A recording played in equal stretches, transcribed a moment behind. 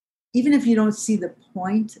even if you don't see the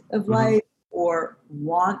point of life or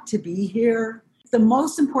want to be here, the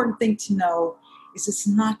most important thing to know is it's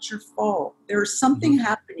not your fault. There's something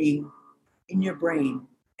happening in your brain.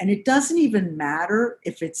 And it doesn't even matter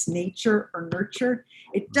if it's nature or nurture.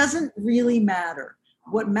 It doesn't really matter.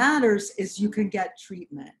 What matters is you can get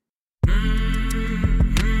treatment.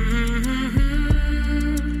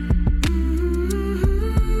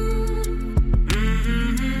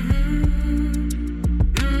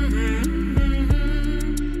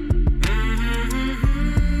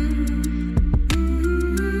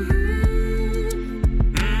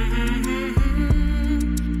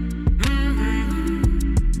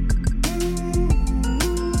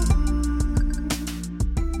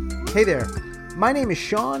 Hey there, my name is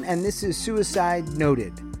Sean and this is Suicide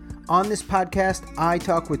Noted. On this podcast, I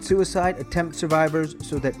talk with suicide attempt survivors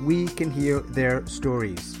so that we can hear their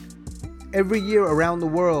stories. Every year around the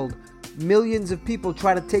world, millions of people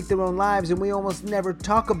try to take their own lives and we almost never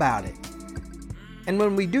talk about it. And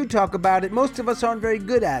when we do talk about it, most of us aren't very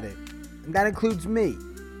good at it. And that includes me.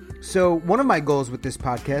 So one of my goals with this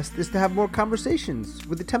podcast is to have more conversations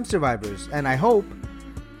with attempt survivors, and I hope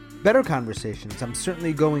better conversations. I'm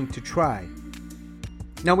certainly going to try.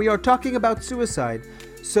 Now, we are talking about suicide,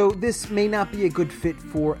 so this may not be a good fit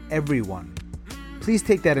for everyone. Please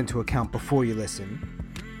take that into account before you listen.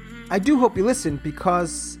 I do hope you listen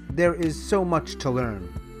because there is so much to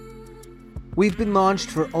learn. We've been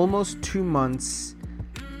launched for almost 2 months,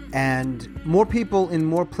 and more people in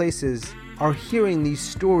more places are hearing these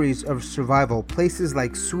stories of survival. Places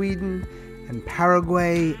like Sweden and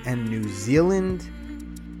Paraguay and New Zealand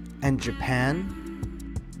and Japan.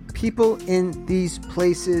 People in these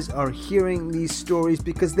places are hearing these stories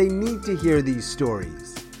because they need to hear these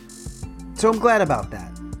stories. So I'm glad about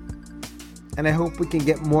that. And I hope we can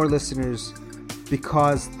get more listeners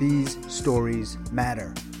because these stories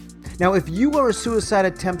matter. Now, if you are a suicide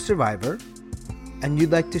attempt survivor and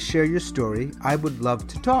you'd like to share your story, I would love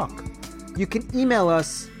to talk. You can email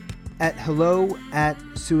us at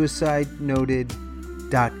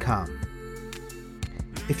hello@suicidenoted.com.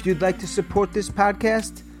 If you'd like to support this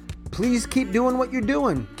podcast, please keep doing what you're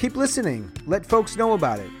doing. Keep listening. Let folks know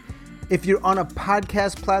about it. If you're on a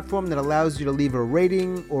podcast platform that allows you to leave a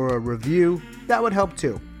rating or a review, that would help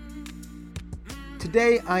too.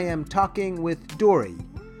 Today I am talking with Dory.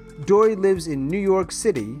 Dory lives in New York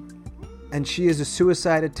City, and she is a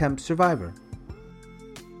suicide attempt survivor.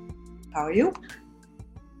 How are you?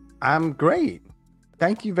 I'm great.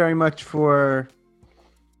 Thank you very much for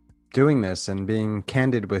doing this and being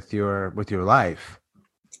candid with your life.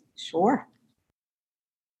 Sure.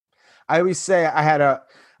 I always say I had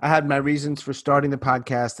my reasons for starting the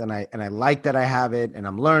podcast, and I like that I have it and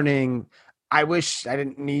I'm learning. I wish I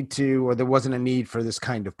didn't need to, or there wasn't a need for this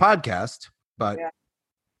kind of podcast, but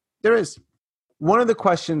there is. One of the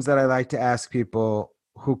questions that I like to ask people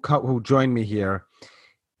who join me here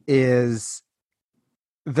is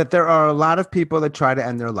that there are a lot of people that try to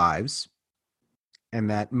end their lives, and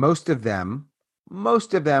that most of them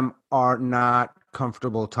are not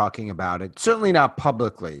comfortable talking about it. Certainly not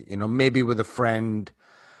publicly, maybe with a friend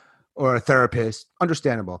or a therapist,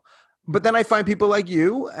 understandable. But then I find people like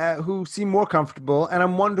you who seem more comfortable, and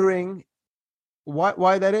I'm wondering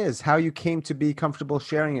why that is, how you came to be comfortable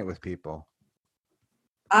sharing it with people.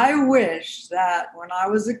 I wish that when I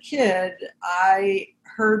was a kid, I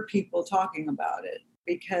heard people talking about it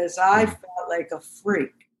because I felt like a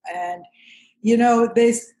freak. And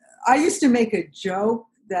I used to make a joke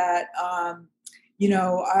that,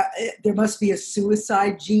 there must be a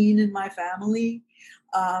suicide gene in my family.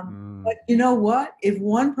 But you know what? If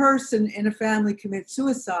one person in a family commits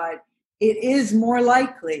suicide, it is more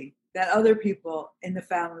likely that other people in the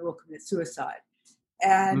family will commit suicide.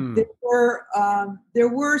 And there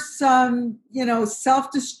were some,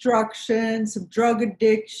 self-destruction, some drug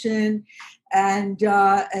addiction, and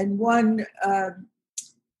one.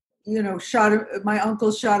 My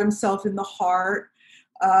uncle shot himself in the heart.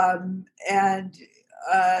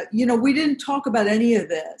 We didn't talk about any of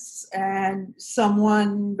this. And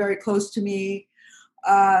someone very close to me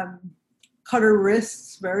cut her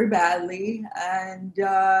wrists very badly. And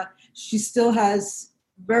she still has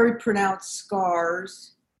very pronounced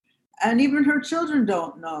scars. And even her children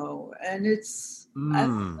don't know. And I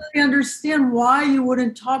don't really understand why you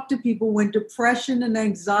wouldn't talk to people when depression and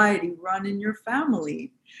anxiety run in your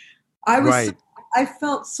family. I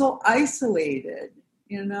felt so isolated,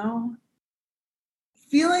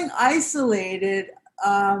 feeling isolated.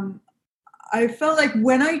 I felt like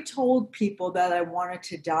when I told people that I wanted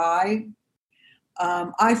to die,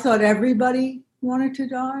 I thought everybody wanted to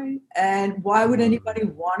die. And why would anybody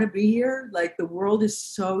want to be here? Like, the world is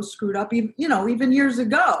so screwed up, even years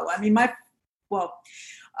ago. I mean,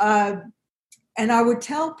 and I would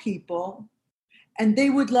tell people, and they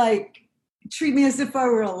would like treat me as if I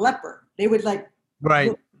were a leper. They would like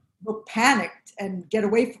right. look panicked and get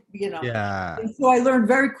away from, Yeah. And so I learned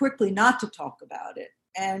very quickly not to talk about it.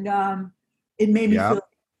 And it made me feel like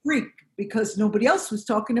a freak because nobody else was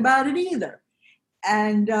talking about it either.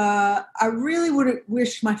 And I really would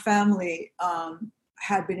wish my family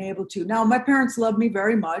had been able to. Now, my parents loved me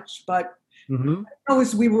very much, but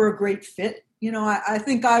we were a great fit. I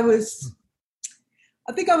think I was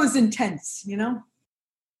intense,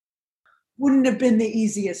 wouldn't have been the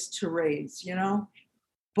easiest to raise,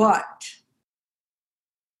 but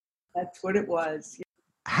that's what it was.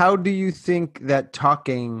 How do you think that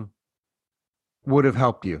talking would have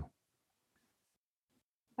helped you?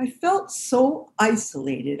 I felt so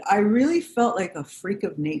isolated. I really felt like a freak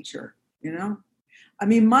of nature, I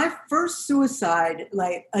mean, my first suicide,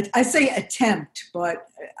 like I say attempt, but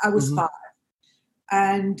I was 5.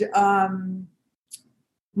 And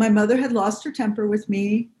my mother had lost her temper with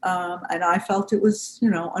me, and I felt it was,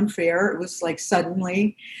 unfair. It was like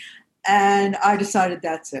suddenly. And I decided,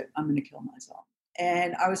 that's it. I'm going to kill myself.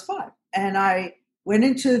 And I was 5. And I went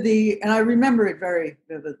into and I remember it very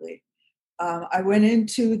vividly. I went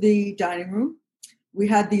into the dining room. We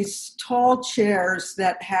had these tall chairs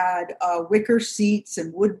that had wicker seats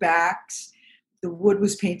and wood backs. The wood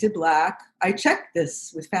was painted black. I checked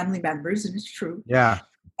this with family members, and it's true. Yeah.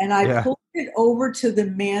 And I pulled it over to the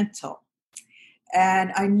mantle.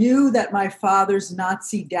 And I knew that my father's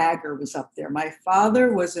Nazi dagger was up there. My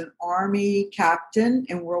father was an army captain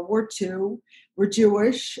in World War II. We're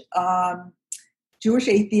Jewish. Jewish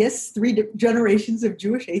atheists, 3 generations of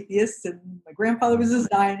Jewish atheists, and my grandfather was a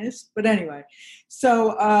Zionist. But anyway,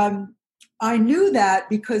 so I knew that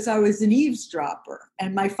because I was an eavesdropper,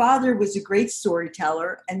 and my father was a great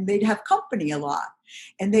storyteller, and they'd have company a lot,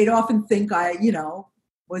 and they'd often think I,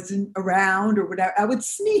 wasn't around or whatever. I would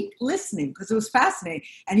sneak listening because it was fascinating,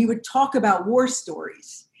 and he would talk about war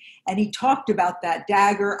stories, and he talked about that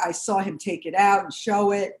dagger. I saw him take it out and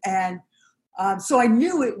show it, and so I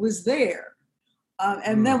knew it was there.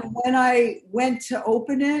 And then when I went to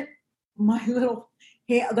open it, my little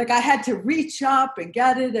hand, like I had to reach up and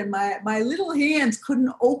get it, and my little hands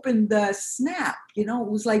couldn't open the snap. It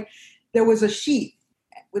was like there was a sheath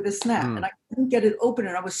with a snap, and I couldn't get it open,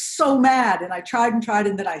 and I was so mad, and I tried,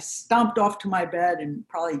 and then I stomped off to my bed and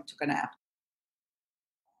probably took a nap.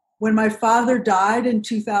 When my father died in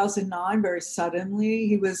 2009, very suddenly,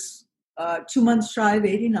 he was 2 months shy of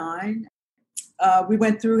 89. We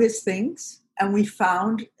went through his things. And we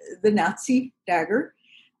found the Nazi dagger.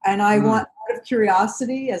 And I out of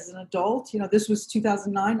curiosity as an adult, this was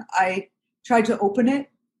 2009, I tried to open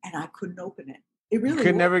it and I couldn't open it. It really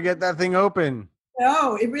could never get that thing open.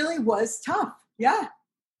 No, it really was tough. Yeah.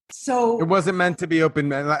 So it wasn't meant to be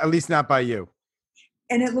open, at least not by you.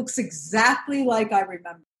 And it looks exactly like I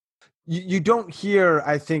remember. You don't hear,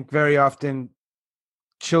 I think, very often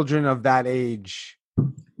children of that age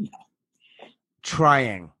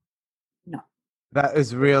trying. That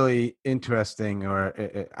is really interesting,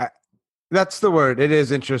 that's the word. It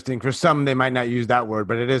is interesting. For some, they might not use that word,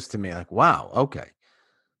 but it is to me. Like, wow, okay.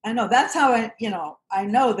 I know. That's how I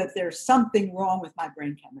know that there's something wrong with my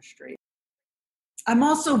brain chemistry. I'm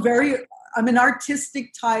also I'm an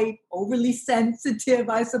artistic type, overly sensitive,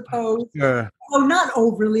 I suppose. Sure. Oh, not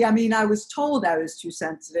overly. I mean, I was told I was too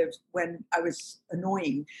sensitive when I was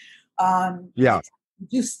annoying.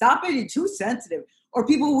 You stop it, you're too sensitive. Or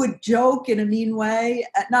people would joke in a mean way,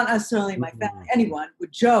 not necessarily my family, anyone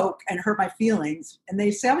would joke and hurt my feelings. And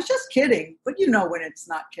they say, I was just kidding. But when it's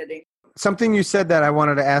not kidding. Something you said that I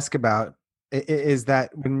wanted to ask about is that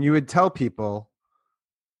when you would tell people,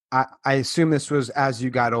 I assume this was as you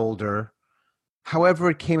got older, however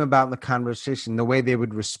it came about in the conversation, the way they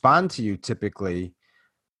would respond to you typically,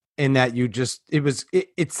 in that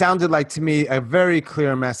it sounded like to me a very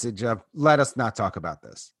clear message of, let us not talk about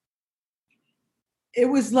this. It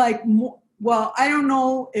was like, well, I don't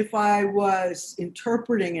know if I was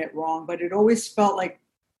interpreting it wrong, but it always felt like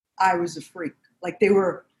I was a freak. Like they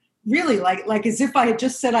were really like as if I had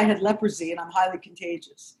just said I had leprosy and I'm highly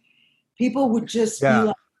contagious. People would just be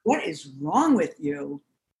like, what is wrong with you?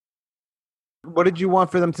 What did you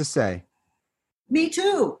want for them to say? Me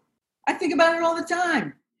too. I think about it all the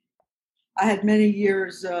time. I had many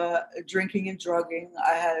years drinking and drugging.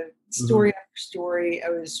 I had story after story. I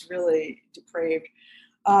was really depraved.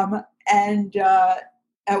 And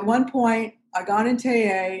at one point, I got into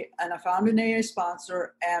AA and I found an AA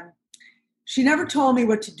sponsor, and she never told me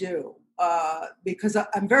what to do. because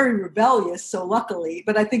I'm very rebellious, so luckily,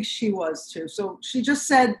 but I think she was too. So she just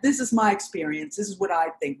said, this is my experience. This is what I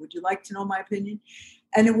think. Would you like to know my opinion?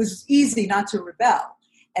 And it was easy not to rebel.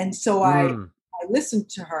 And so I listened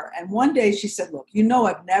to her. And one day she said, look,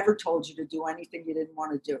 I've never told you to do anything you didn't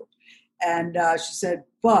want to do. And she said,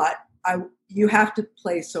 but you have to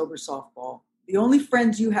play sober softball. The only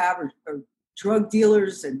friends you have are drug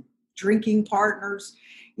dealers and drinking partners.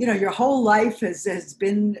 Your whole life has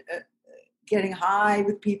been getting high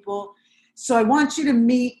with people. So I want you to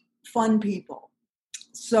meet fun people.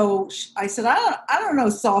 So I said, I don't know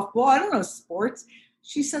softball. I don't know sports.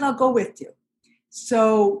 She said, I'll go with you.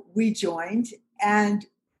 So we joined, and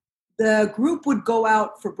the group would go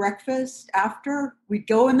out for breakfast after. We'd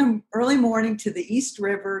go in the early morning to the East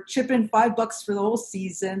River, chip in $5 for the whole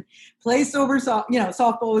season, play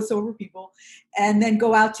softball with sober people, and then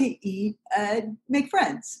go out to eat and make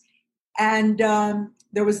friends. And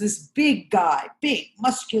there was this big,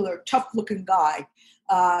 muscular, tough-looking guy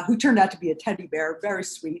who turned out to be a teddy bear, very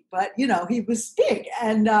sweet, but, he was big,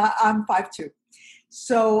 and I'm 5'2".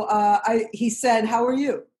 So he said, how are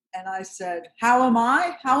you? And I said, how am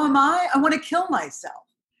I? I want to kill myself.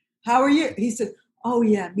 How are you? He said, oh,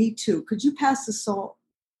 yeah, me too. Could you pass the salt?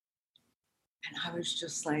 And I was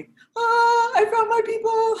just like, I found my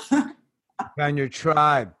people. Found your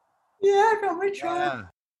tribe. Yeah, I found my tribe. Yeah.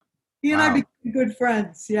 He and I became good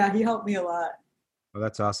friends. Yeah, he helped me a lot. Well,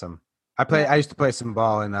 that's awesome. I used to play some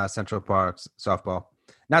ball in Central Park, softball.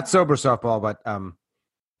 Not sober softball, but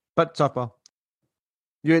softball.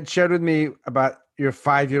 You had shared with me about your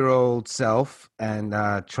 5-year-old self and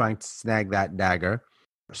trying to snag that dagger.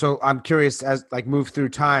 So I'm curious, as move through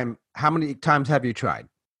time, how many times have you tried?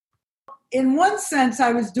 In one sense,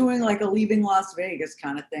 I was doing like a Leaving Las Vegas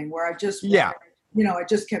kind of thing where I just, I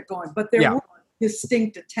just kept going. But there were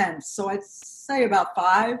distinct attempts. So I'd say about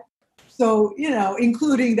 5. So,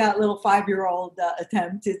 including that little 5-year-old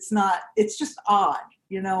attempt, it's just odd.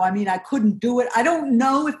 I couldn't do it. I don't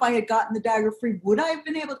know if I had gotten the dagger free. Would I have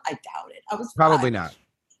been able to? I doubt it. I was probably not.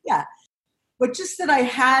 Yeah. But just that I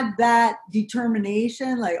had that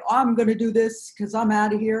determination, like, I'm going to do this because I'm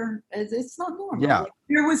out of here. It's not normal. Yeah.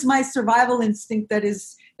 Here was my survival instinct that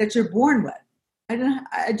you're born with.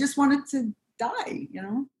 I just wanted to die,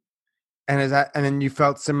 And then you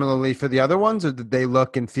felt similarly for the other ones, or did they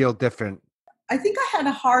look and feel different? I think I had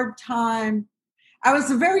a hard time. I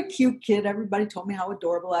was a very cute kid. Everybody told me how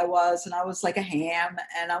adorable I was, and I was like a ham,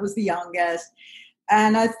 and I was the youngest.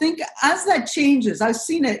 And I think as that changes, I've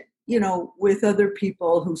seen it, with other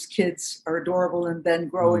people whose kids are adorable and then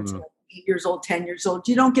grow into 8 years old, 10 years old.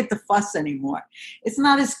 You don't get the fuss anymore. It's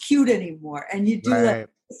not as cute anymore. And you do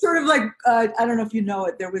sort of like, I don't know if you know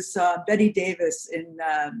it, there was Betty Davis in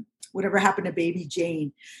Whatever Happened to Baby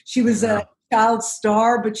Jane. She was a child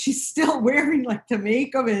star, but she's still wearing like the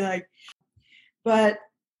makeup and but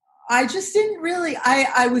I just didn't really,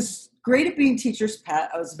 I was great at being teacher's pet.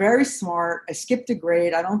 I was very smart. I skipped a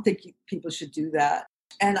grade. I don't think people should do that.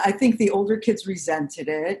 And I think the older kids resented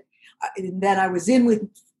it. And then I was in with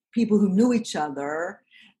people who knew each other.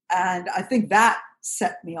 And I think that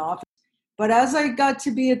set me off. But as I got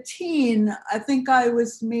to be a teen, I think I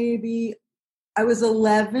was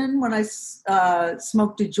 11 when I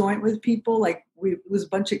smoked a joint with people. It was a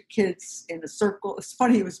bunch of kids in a circle. It's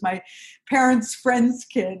funny, it was my parents' friend's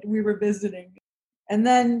kid we were visiting. And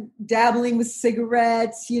then dabbling with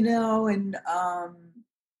cigarettes,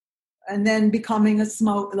 and then becoming a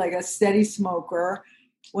steady smoker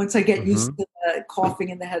once I get used to the coughing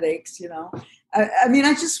and the headaches,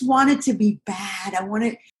 I just wanted to be bad.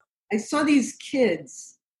 I saw these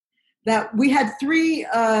kids that we had three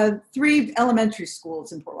elementary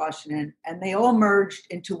schools in Port Washington, and they all merged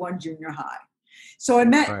into one junior high. So I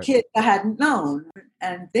met kids I hadn't known,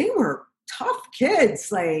 and they were tough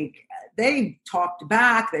kids. They talked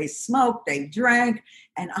back, they smoked, they drank,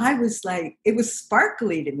 and I was like, it was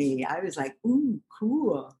sparkly to me. I was like, ooh,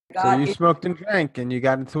 cool. So you smoked and drank, and you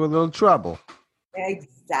got into a little trouble.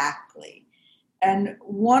 Exactly. And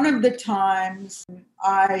one of the times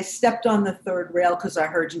I stepped on the third rail because I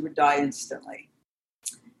heard you would die instantly.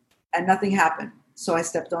 And nothing happened. So I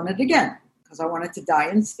stepped on it again because I wanted to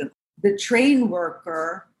die instantly. The train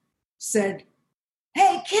worker said,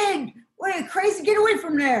 hey, kid, what are you crazy? Get away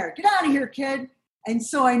from there. Get out of here, kid. And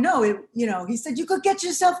so I know it, he said, you could get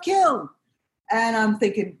yourself killed. And I'm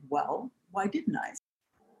thinking, well, why didn't I?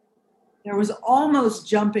 There was almost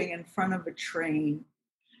jumping in front of a train.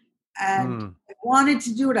 And I wanted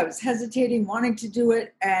to do it. I was hesitating, wanting to do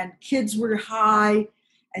it. And kids were high.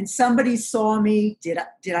 And somebody saw me. Did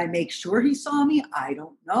I make sure he saw me? I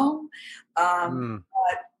don't know.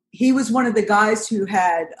 But he was one of the guys who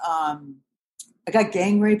had, I got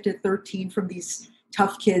gang raped at 13 from these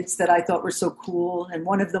tough kids that I thought were so cool. And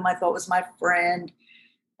one of them I thought was my friend.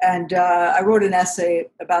 And I wrote an essay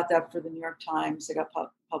about that for the New York Times. It got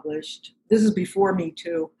published. This is before Me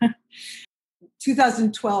Too.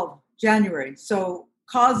 2012, January. So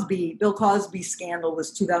Bill Cosby scandal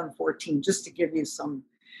was 2014, just to give you some,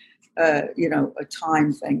 a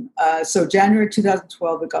time thing. So January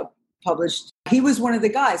 2012, it got published. He was one of the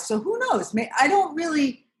guys. So who knows?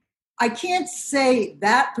 I can't say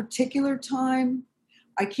that particular time.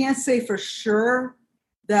 I can't say for sure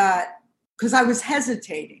that, because I was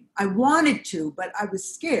hesitating. I wanted to, but I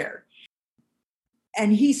was scared.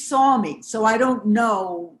 And he saw me. So I don't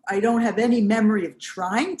know. I don't have any memory of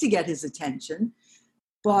trying to get his attention.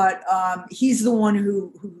 But he's the one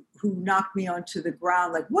who knocked me onto the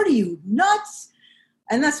ground. Like, what are you, nuts?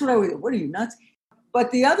 And that's what what are you, nuts?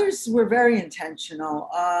 But the others were very intentional.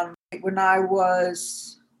 When I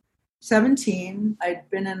was 17, I'd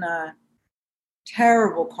been in a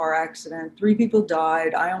terrible car accident. 3 people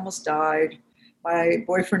died. I almost died. My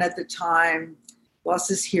boyfriend at the time lost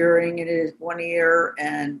his hearing in his one ear,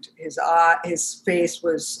 and his face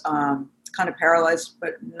was kind of paralyzed,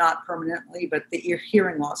 but not permanently. But the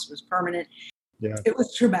hearing loss was permanent. Yeah. It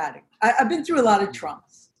was traumatic. I've been through a lot of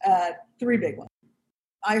traumas, 3 big ones.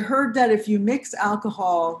 I heard that if you mix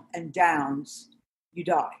alcohol and Downs, you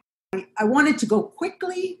die. I wanted to go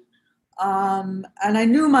quickly. And I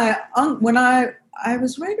knew when I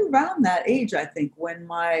was right around that age, I think, when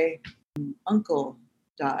my uncle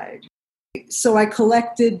died. So I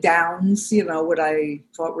collected Downs, what I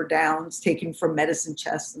thought were Downs, taken from medicine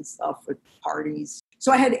chests and stuff at parties.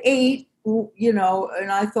 So I had 8,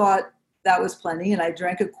 and I thought that was plenty. And I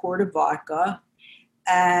drank a quart of vodka,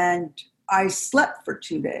 and I slept for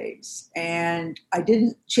 2 days, and I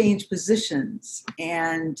didn't change positions.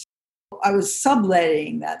 And I was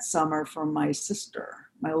subletting that summer from my sister,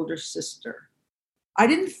 my older sister. I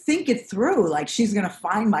didn't think it through, like she's going to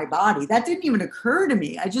find my body. That didn't even occur to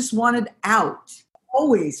me. I just wanted out.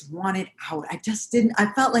 Always wanted out. I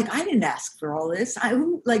felt like I didn't ask for all this.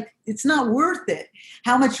 It's not worth it.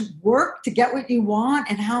 How much work to get what you want,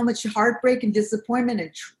 and how much heartbreak and disappointment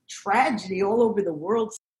and tragedy all over the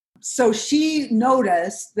world. So she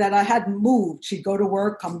noticed that I hadn't moved. She'd go to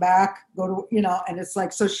work, come back, and it's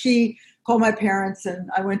like, so she called my parents,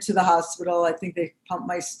 and I went to the hospital. I think they pumped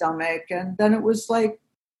my stomach. And then it was like,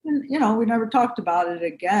 we never talked about it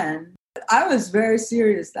again. I was very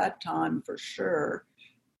serious that time, for sure.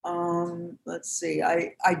 Let's see.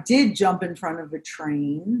 I did jump in front of a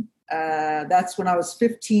train. That's when I was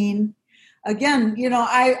 15. Again,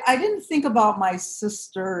 I didn't think about my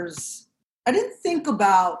sisters. I didn't think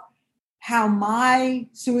about how my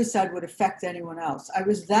suicide would affect anyone else. I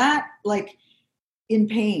was that in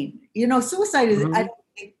pain. Suicide is, I don't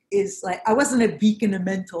think is I wasn't a beacon of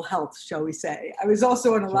mental health, shall we say. I was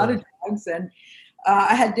also on a lot of drugs, and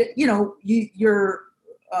I had to, your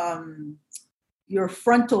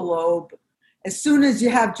frontal lobe, as soon as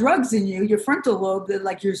you have drugs in you, your frontal lobe,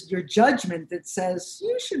 that your judgment that says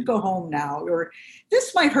you should go home now, or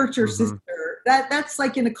this might hurt your sister. That's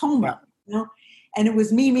like in a coma, And it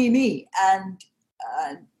was me. And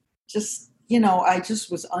I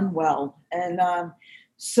just was unwell. And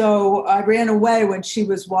so I ran away when she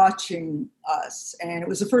was watching us. And it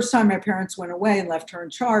was the first time my parents went away and left her in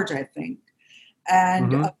charge, I think.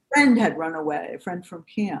 And a friend had run away, a friend from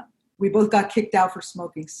camp. We both got kicked out for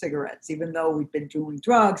smoking cigarettes, even though we'd been doing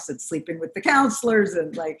drugs and sleeping with the counselors.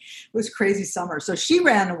 And it was a crazy summer. So she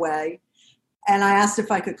ran away, and I asked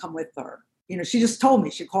if I could come with her. She just told me.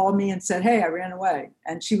 She called me and said, hey, I ran away.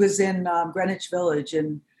 And she was in Greenwich Village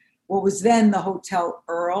in what was then the Hotel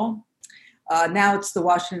Earl. Now it's the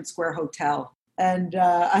Washington Square Hotel. And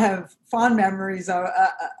I have fond memories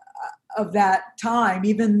of that time,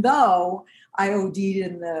 even though I OD'd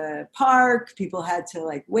in the park. People had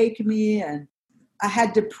to wake me. And I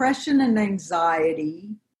had depression and anxiety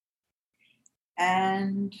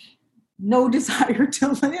and no desire to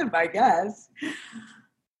live, I guess.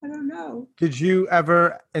 I don't know. Did you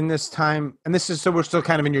ever in this time, and this is, so we're still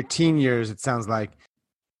kind of in your teen years, it sounds like,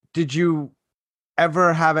 did you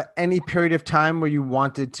ever have any period of time where you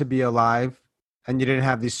wanted to be alive and you didn't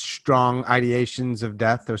have these strong ideations of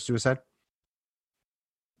death or suicide?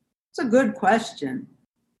 It's a good question.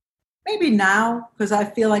 Maybe now, because I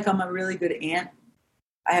feel like I'm a really good aunt.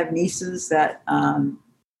 I have nieces that I'm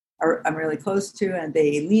really close to, and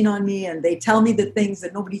they lean on me and they tell me the things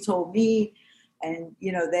that nobody told me. And,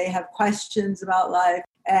 they have questions about life,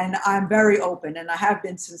 and I'm very open, and I have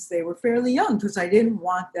been since they were fairly young, because I didn't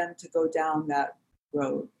want them to go down that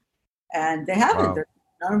road. And they haven't. Wow.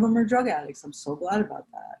 None of them are drug addicts. I'm so glad about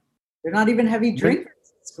that. They're not even heavy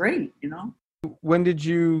drinkers. It's great, you know? When did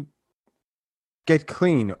you get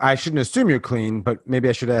clean? I shouldn't assume you're clean, but maybe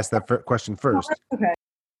I should ask that question first. Okay.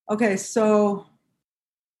 Okay, so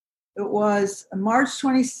it was March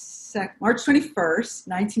 21st,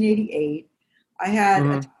 1988. I had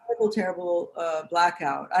a terrible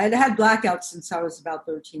blackout. I had blackouts since I was about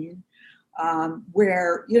 13,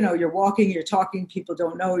 where, you know, you're walking, you're talking, people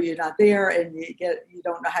don't know you're not there, and you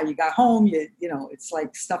don't know how you got home. You know, it's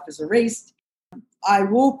like stuff is erased. I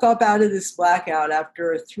woke up out of this blackout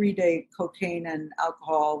after a 3-day cocaine and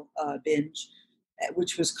alcohol binge,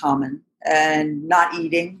 which was common, and not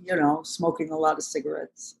eating, you know, smoking a lot of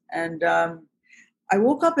cigarettes. And I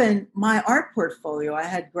woke up in my art portfolio. I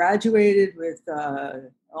had graduated with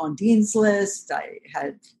on Dean's List. I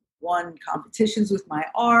had won competitions with my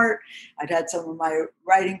art. I'd had some of my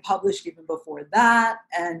writing published even before that.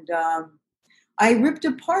 And I ripped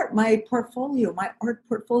apart my portfolio, my art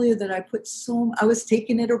portfolio that I was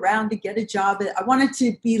taking it around to get a job. I wanted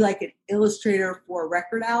to be like an illustrator for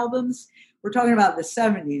record albums. We're talking about the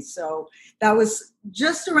 70s. So that was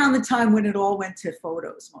just around the time when it all went to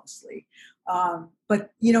photos mostly.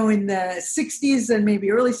 But, you know, in the 60s and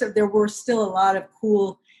maybe early 70s, there were still a lot of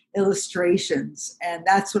cool illustrations. And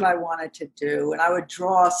that's what I wanted to do. And I would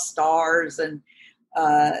draw stars and,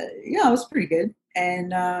 it was pretty good.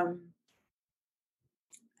 And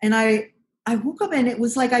I woke up and it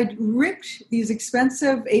was like I ripped these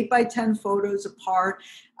expensive 8x10 photos apart.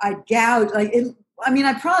 I gouged,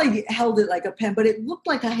 I probably held it like a pen, but it looked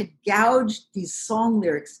like I had gouged these song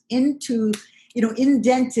lyrics into, you know,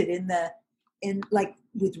 indented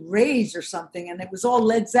with rage or something. And it was all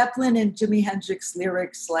Led Zeppelin and Jimi Hendrix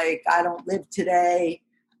lyrics, like I Don't Live Today,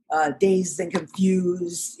 Dazed and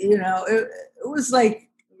Confused. You know, it was like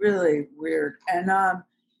really weird. And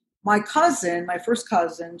my first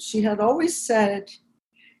cousin, she had always said,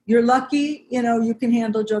 you're lucky, you know, you can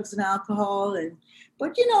handle drugs and alcohol,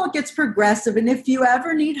 but you know, it gets progressive. And if you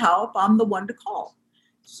ever need help, I'm the one to call.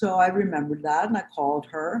 So I remembered that and I called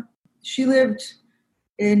her. She lived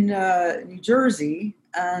in New Jersey,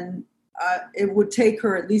 and it would take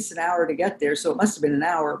her at least an hour to get there. So it must have been an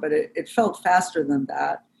hour, but it felt faster than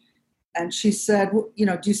that. And she said, well, you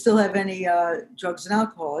know, do you still have any drugs and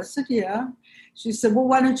alcohol? I said, yeah. She said, well,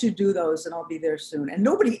 why don't you do those and I'll be there soon. And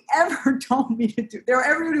nobody ever told me to do.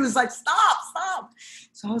 Everybody was like, stop.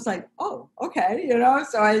 So I was like, oh, okay, you know.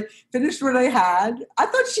 So I finished what I had. I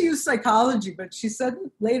thought she used psychology, but she said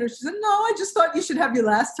later, she said, no, I just thought you should have your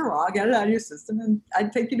last hurrah, get it out of your system, and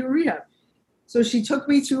I'd take you to a rehab. So she took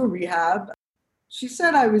me to a rehab. She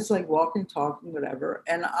said I was like walking, talking, whatever.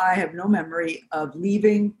 And I have no memory of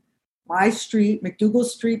leaving my street, McDougal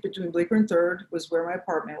Street between Bleecker and 3rd was where my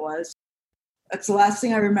apartment was. That's the last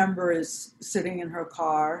thing I remember is sitting in her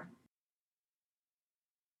car.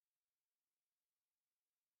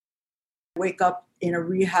 Wake up in a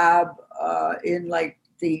rehab in like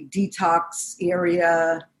the detox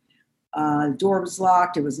area. Door was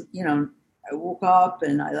locked. It was, you know, I woke up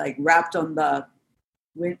and I like rapped on the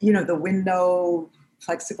window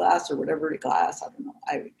plexiglass or whatever, glass. I don't know.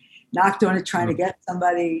 I knocked on it trying to get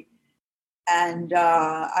somebody. And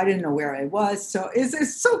I didn't know where I was. So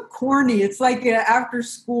it's so corny. It's like an after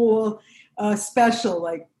school special,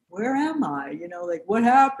 like, where am I? You know, like what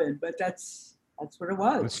happened? But that's what it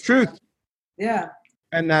was. It's truth. Yeah.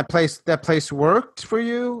 And that place worked for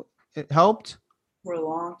you? It helped? For a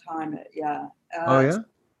long time, yeah. Oh, yeah?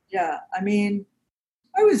 Yeah. I mean,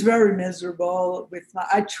 I was very miserable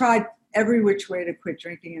I tried every which way to quit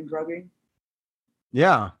drinking and drugging.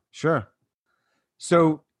 Yeah, sure.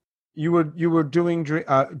 So you were doing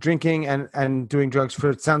drinking and doing drugs for,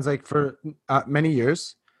 it sounds like, for many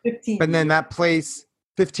years. 15. But then that place,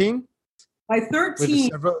 15? By 13,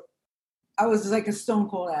 I was like a stone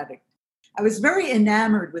cold addict. I was very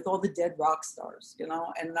enamored with all the dead rock stars, you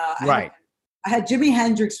know, and right. I had Jimi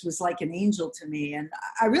Hendrix was like an angel to me, and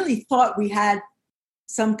I really thought we had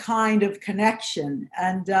some kind of connection.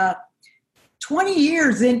 And 20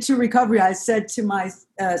 years into recovery, I said to my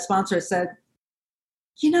sponsor, I said,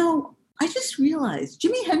 you know, I just realized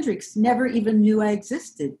Jimi Hendrix never even knew I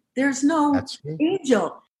existed. There's no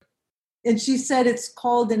angel. And she said, it's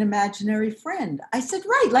called an imaginary friend. I said,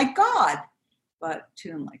 right, like God. But she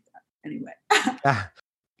didn't like that. Anyway.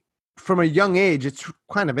 From a young age, it's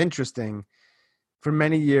kind of interesting for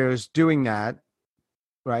many years doing that,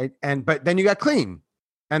 right? But then you got clean.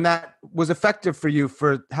 And that was effective for you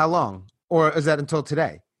for how long? Or is that until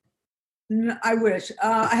today? I wish.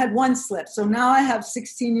 I had one slip. So now I have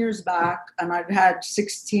 16 years back, and I've had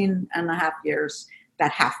 16 and a half years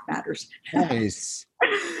that half matters. Nice.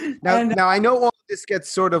 And Now I know all of this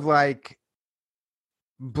gets sort of like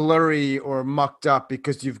blurry or mucked up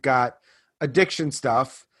because you've got addiction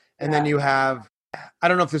stuff and then you have, I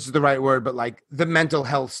don't know if this is the right word, but like the mental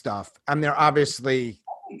health stuff. And they're obviously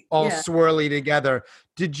all swirly together.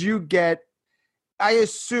 Did you get, I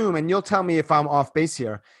assume, and you'll tell me if I'm off base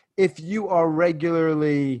here, if you are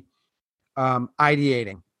regularly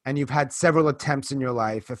ideating and you've had several attempts in your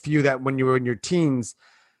life, a few that when you were in your teens,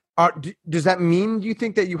 does that mean you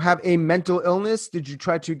think that you have a mental illness? Did you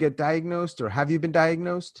try to get diagnosed or have you been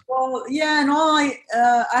diagnosed? Well, yeah, and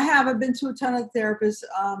I've been to a ton of therapists.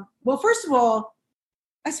 Well, first of all,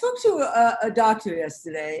 I spoke to a doctor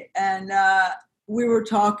yesterday, and we were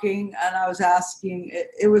talking, and I was asking.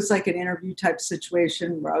 It was like an interview type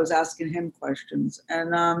situation where I was asking him questions,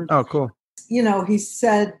 and oh, cool. You know, he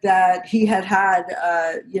said that he had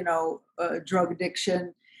drug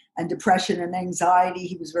addiction and depression and anxiety.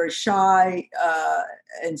 He was very shy,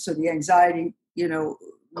 and so the anxiety,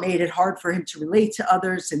 made it hard for him to relate to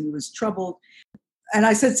others, and he was troubled. And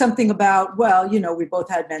I said something about, well, we both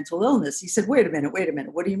had mental illness. He said, wait a minute,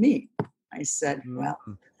 what do you mean? I said, well,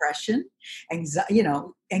 depression,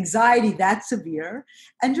 anxiety that severe,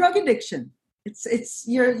 and drug addiction.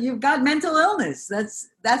 You've got mental illness.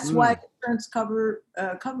 That's why insurance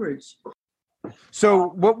coverage.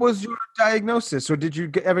 So what was your diagnosis? Or did you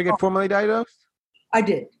ever get formally diagnosed? I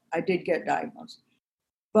did get diagnosed.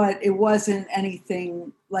 But it wasn't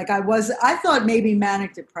anything like I thought maybe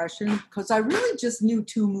manic depression, because I really just knew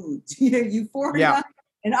two moods, euphoria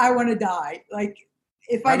and I want to die. Like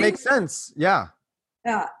if that makes sense. Yeah.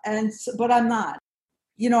 Yeah. But I'm not,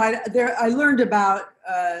 I learned about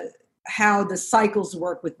how the cycles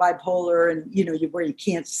work with bipolar and, where you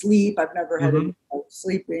can't sleep. I've never had any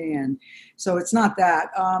sleeping. And so it's not that.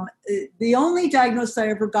 The only diagnosis I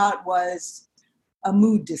ever got was a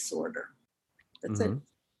mood disorder. That's it.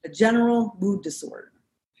 A general mood disorder.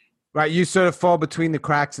 Right. You sort of fall between the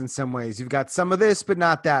cracks in some ways. You've got some of this, but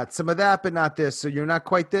not that. Some of that, but not this. So you're not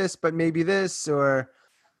quite this, but maybe this or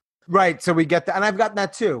right. So we get that. And I've gotten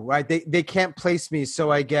that too, right? They can't place me.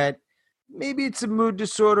 So I get, maybe it's a mood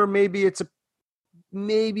disorder. Maybe it's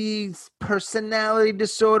personality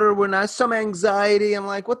disorder. When I some anxiety, I'm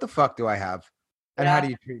like, what the fuck do I have? And how do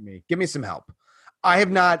you treat me? Give me some help. I have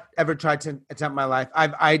not ever tried to attempt my life.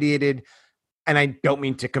 I've ideated. And I don't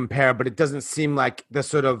mean to compare, but it doesn't seem like the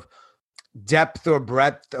sort of depth or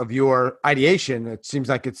breadth of your ideation. It seems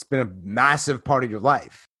like it's been a massive part of your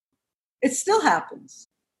life. It still happens.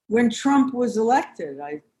 When Trump was elected,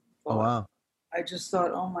 I just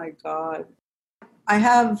thought, oh my God. I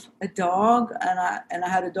have a dog, and I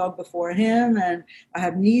had a dog before him, and I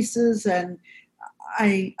have nieces, and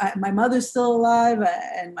my mother's still alive,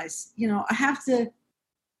 and I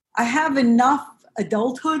have enough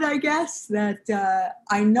adulthood, I guess, that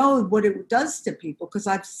I know what it does to people, because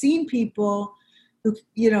I've seen people who,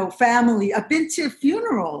 family. I've been to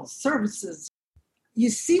funeral services. You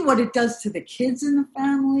see what it does to the kids in the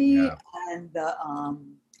family and the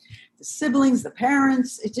siblings, the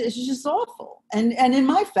parents. It's just awful. And in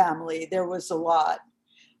my family, there was a lot.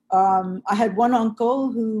 I had one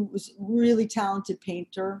uncle who was a really talented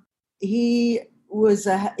painter. He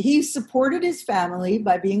supported his family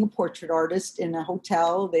by being a portrait artist in a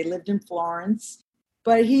hotel. They lived in Florence,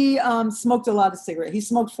 but he smoked a lot of cigarettes. He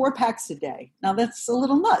smoked 4 packs a day. Now that's a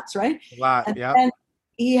little nuts, right? A lot, yeah. And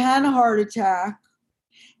he had a heart attack,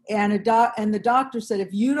 and the doctor said,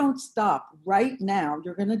 if you don't stop right now,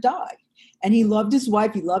 you're going to die. And he loved his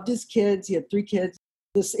wife. He loved his kids. He had 3 kids.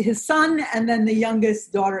 His son and then the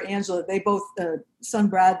youngest daughter, Angela, they both, son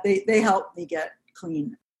Brad, they helped me get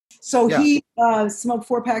clean. So he smoked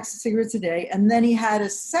 4 packs of cigarettes a day, and then he had a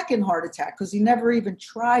second heart attack because he never even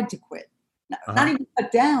tried to quit, not even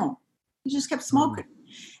cut down. He just kept smoking.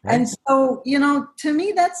 Right. And so, to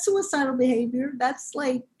me, that's suicidal behavior. That's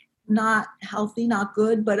like not healthy, not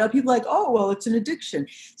good. But people are like, oh, well, it's an addiction.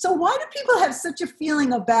 So why do people have such a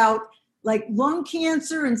feeling about like lung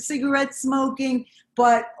cancer and cigarette smoking,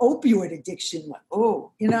 but opioid addiction? Like,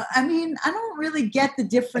 I don't really get the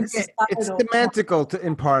difference. It's semantical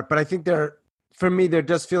in part, but I think there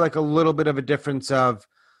does feel like a little bit of a difference of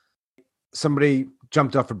somebody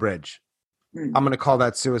jumped off a bridge. I'm going to call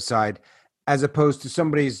that suicide, as opposed to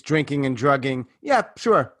somebody's drinking and drugging. Yeah,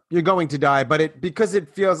 sure, you're going to die, but because it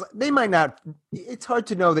feels they might not. It's hard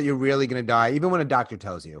to know that you're really going to die, even when a doctor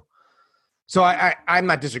tells you. So I'm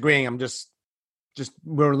not disagreeing. I'm just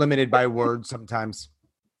we're limited by words sometimes.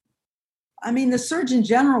 I mean, the Surgeon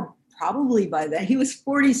General probably by then, he was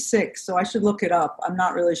 46, so I should look it up. I'm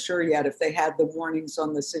not really sure yet if they had the warnings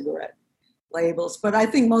on the cigarette. labels, but I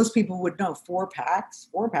think most people would know 4 packs.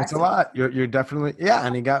 It's a lot. You're definitely, yeah.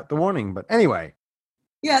 And he got the warning, but anyway.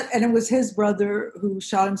 Yeah, and it was his brother who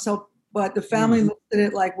shot himself, but the family looked at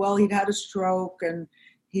it like, well, he'd had a stroke and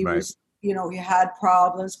he was, he had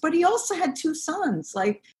problems, but he also had 2 sons.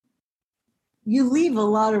 Like, you leave a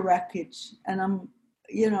lot of wreckage, and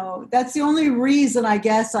that's the only reason I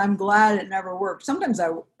guess I'm glad it never worked. Sometimes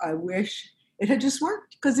I wish it had just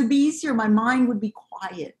worked because it'd be easier. My mind would be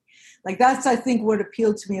quiet. Like, that's, I think, what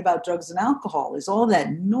appealed to me about drugs and alcohol is all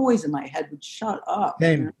that noise in my head would shut up.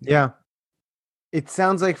 Same. Yeah. It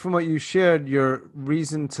sounds like from what you shared, your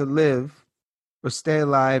reason to live or stay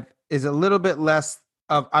alive is a little bit less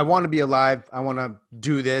of, I want to be alive, I want to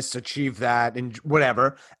do this, achieve that, and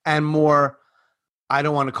whatever, and more, I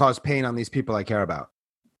don't want to cause pain on these people I care about.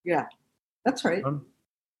 Yeah, that's right.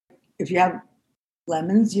 If you have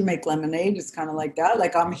lemons, you make lemonade. It's kind of like that.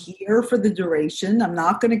 Like, I'm here for the duration. I'm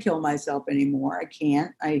not going to kill myself anymore. I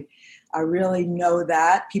can't. I really know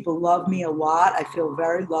that. People love me a lot. I feel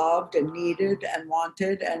very loved and needed and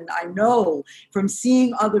wanted. And I know from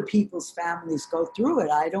seeing other people's families go through it,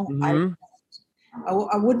 I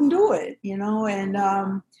wouldn't do it,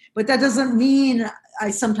 and, but that doesn't mean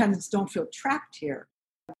I sometimes don't feel trapped here.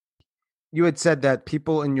 You had said that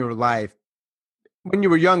people in your life, when you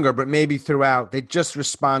were younger, but maybe throughout, they just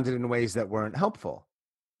responded in ways that weren't helpful.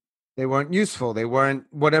 They weren't useful. They weren't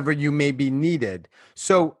whatever you maybe needed.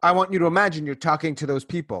 So I want you to imagine you're talking to those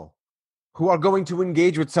people who are going to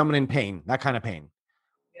engage with someone in pain, that kind of pain.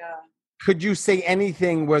 Yeah. Could you say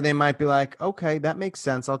anything where they might be like, okay, that makes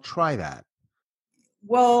sense. I'll try that.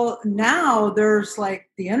 Well, now there's like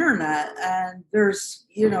the internet, and there's,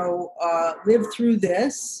 Live Through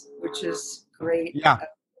This, which is great. Yeah.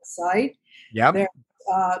 Site. Yeah.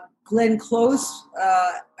 Glenn Close,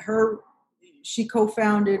 she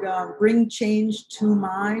co-founded Bring Change to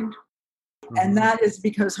Mind. And that is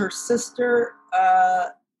because her sister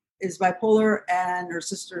is bipolar, and her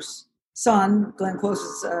sister's son, Glenn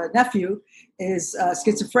Close's nephew, is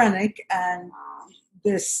schizophrenic, and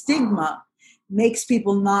the stigma makes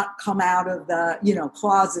people not come out of the,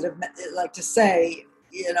 closet of, like, to say,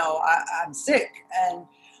 I'm sick.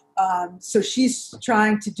 And so she's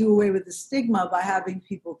trying to do away with the stigma by having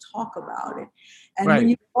people talk about it. And when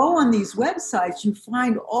you go on these websites, you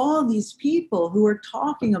find all these people who are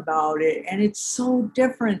talking about it. And it's so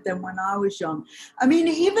different than when I was young. I mean,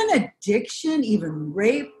 even addiction, even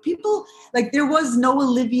rape, people, like, there was no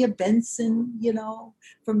Olivia Benson,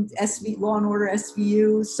 from Law and Order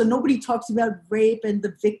SVU. So nobody talks about rape and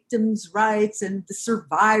the victim's rights and the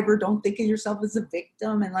survivor. Don't think of yourself as a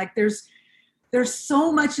victim. And like, there's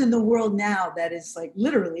so much in the world now that is like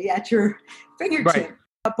literally at your fingertip. Right.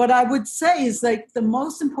 But I would say is like the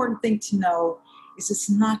most important thing to know is it's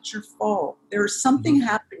not your fault. There's something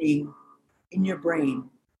happening in your brain.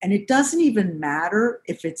 And it doesn't even matter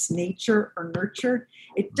if it's nature or nurture.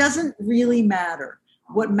 It doesn't really matter.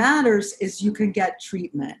 What matters is you can get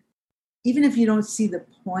treatment. Even if you don't see the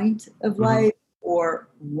point of life or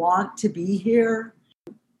want to be here,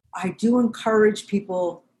 I do encourage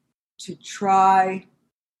people to try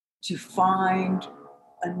to find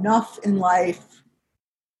enough in life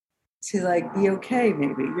to like be okay.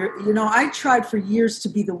 Maybe I tried for years to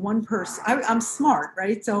be the one person. I'm smart,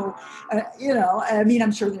 right? So, I mean,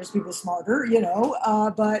 I'm sure there's people smarter,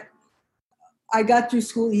 but I got through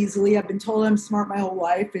school easily. I've been told I'm smart my whole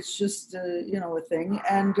life. It's just, a thing.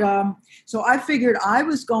 And so I figured I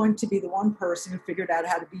was going to be the one person who figured out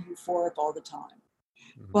how to be euphoric all the time.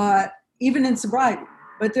 But even in sobriety,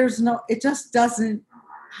 but it just doesn't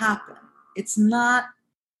happen. It's not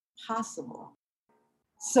possible.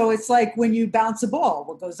 So it's like when you bounce a ball,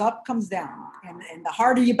 what goes up comes down. And the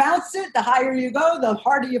harder you bounce it, the higher you go, the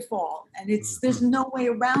harder you fall. And there's no way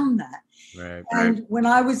around that. Right. And when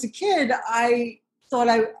I was a kid, I thought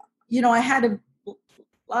I had a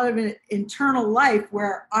lot of an internal life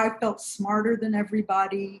where I felt smarter than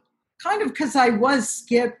everybody, kind of because I was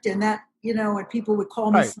skipped and that, and people would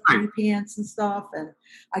call me smarty pants and stuff, and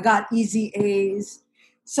I got easy A's.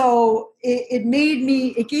 So it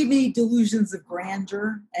gave me delusions of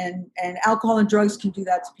grandeur, and alcohol and drugs can do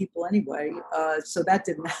that to people anyway. So that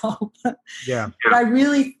didn't help. Yeah. But I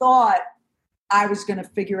really thought I was going to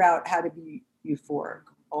figure out how to be euphoric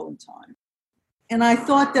all the time. And I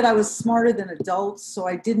thought that I was smarter than adults, so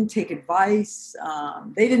I didn't take advice.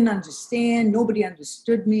 They didn't understand. Nobody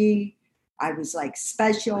understood me. I was like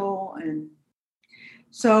special. And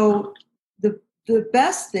so the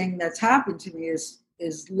best thing that's happened to me is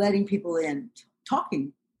letting people in,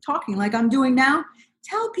 talking like I'm doing now,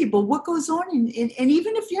 tell people what goes on. And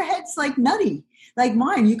even if your head's like nutty, like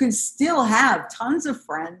mine, you can still have tons of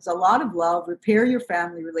friends, a lot of love, repair your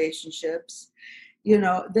family relationships.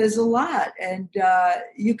 There's a lot, and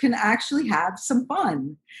you can actually have some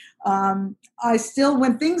fun. I still,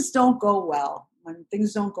 when things don't go well, when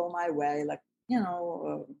things don't go my way, like,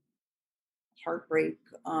 heartbreak,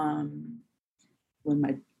 when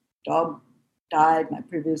my dog died, my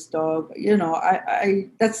previous dog, I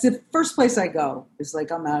that's the first place I go. Is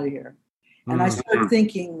like, I'm out of here. And I start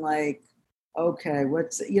thinking like, okay,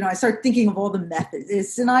 I start thinking of all the methods.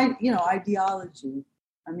 It's an ideology.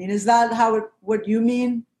 I mean, is that what you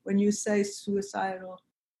mean when you say suicidal?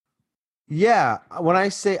 Yeah. When I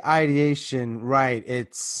say ideation, right,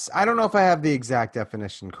 I don't know if I have the exact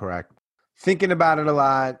definition correct. Thinking about it a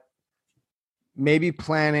lot, maybe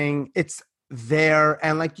planning, it's there.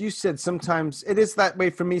 And like you said, sometimes it is that way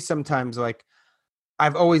for me. Sometimes, like,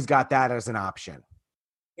 I've always got that as an option.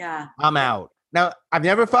 Yeah. I'm out. Now, I've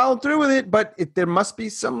never followed through with it, but there must be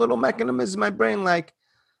some little mechanism in my brain like,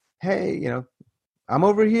 hey, I'm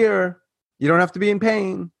over here. You don't have to be in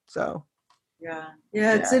pain. So. Yeah,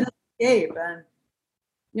 it's an escape. And,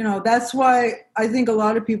 that's why I think a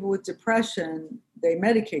lot of people with depression, they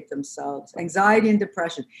medicate themselves, anxiety and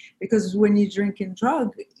depression, because when you drink and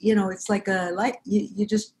drug, it's like a light. You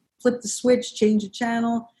just flip the switch, change the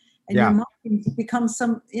channel, and your mind becomes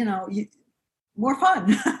more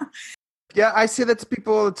fun. Yeah, I say that to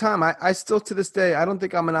people all the time. I still, to this day, I don't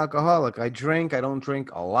think I'm an alcoholic. I drink. I don't drink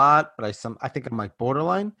a lot, but I think I'm like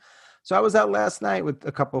borderline. So I was out last night with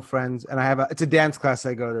a couple of friends, and it's a dance class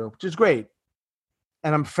I go to, which is great.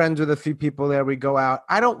 And I'm friends with a few people there. We go out.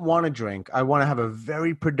 I don't want to drink. I want to have a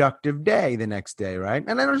very productive day the next day, right?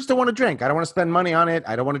 And I just don't want to drink. I don't want to spend money on it.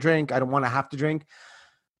 I don't want to drink. I don't want to have to drink.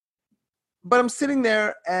 But I'm sitting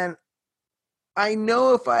there, and I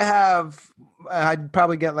know if I'd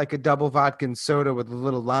probably get like a double vodka and soda with a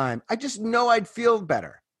little lime. I just know I'd feel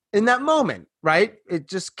better in that moment, right? It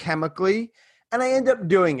just chemically, and I end up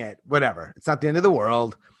doing it, whatever. It's not the end of the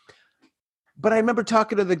world. But I remember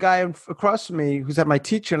talking to the guy across from me who's at my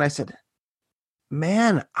teacher, and I said,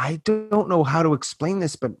 man, I don't know how to explain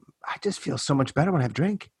this, but I just feel so much better when I have a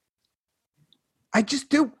drink. I just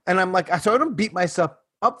do. And I'm like, so I don't beat myself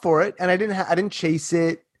up for it. And I didn't chase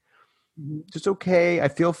it. Just okay. I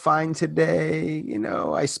feel fine today.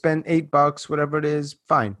 I spent $8, whatever it is.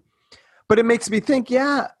 Fine. But it makes me think,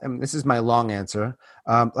 and this is my long answer.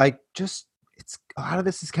 It's a lot of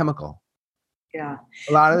this is chemical. Yeah.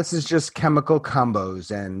 A lot of this is just chemical combos,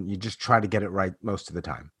 and you just try to get it right most of the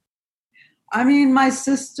time. I mean, my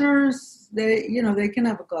sisters, they can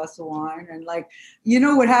have a glass of wine, and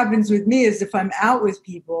what happens with me is if I'm out with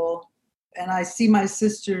people and I see my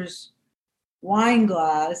sister's wine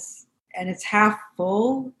glass and it's half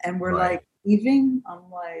full and we're like leaving, I'm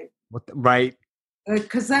like, what? Right.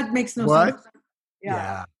 Because that makes no sense.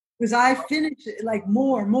 Yeah. Because I finish it like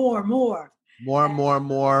more. More.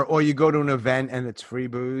 Or you go to an event and it's free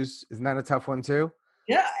booze. Isn't that a tough one too?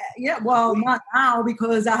 Yeah. Well, not now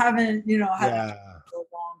because I haven't, so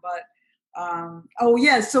long. But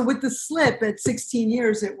so with the slip at 16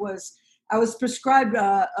 years, I was prescribed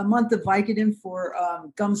a month of Vicodin for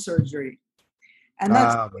gum surgery. And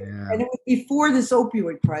and it was before this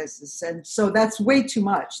opioid crisis. And so that's way too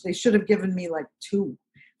much. They should have given me like 2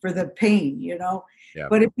 for the pain, Yeah.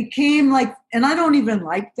 But it became like, and I don't even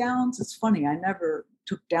like downs. It's funny. I never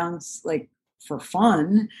took downs like for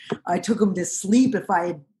fun. I took them to sleep if I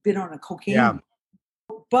had been on a cocaine. Yeah.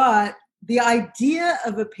 But the idea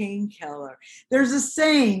of a painkiller, there's a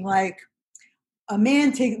saying like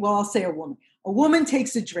I'll say a woman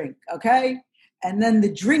takes a drink, okay? And then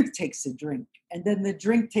the drink takes a drink. And then the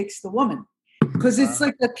drink takes the woman. Because it's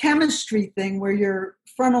like a chemistry thing where your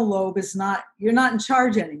frontal lobe you're not in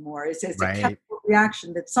charge anymore. It's a chemical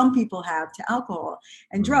reaction that some people have to alcohol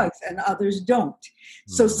and drugs and others don't.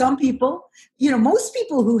 So some people, most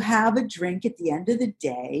people who have a drink at the end of the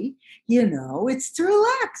day, it's to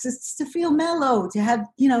relax, it's to feel mellow, to have,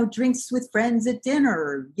 drinks with friends at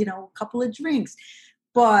dinner, a couple of drinks.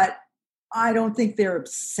 But I don't think they're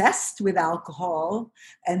obsessed with alcohol.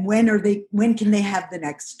 And when can they have the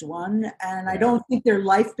next one? And I don't think their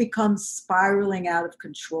life becomes spiraling out of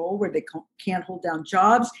control where they can't hold down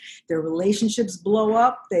jobs. Their relationships blow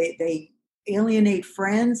up. They alienate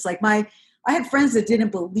friends. Like I had friends that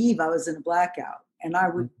didn't believe I was in a blackout, and I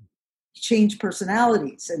would change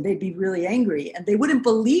personalities and they'd be really angry and they wouldn't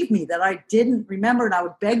believe me that I didn't remember, and I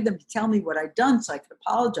would beg them to tell me what I'd done so I could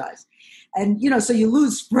apologize. And, so you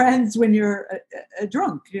lose friends when you're a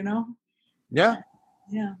drunk, Yeah.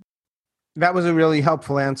 Yeah. That was a really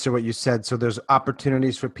helpful answer, what you said. So there's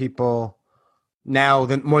opportunities for people now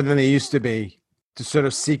than more than they used to be, to sort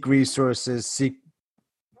of seek resources, seek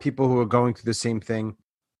people who are going through the same thing.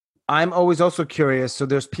 I'm always also curious. So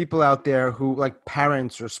there's people out there who, like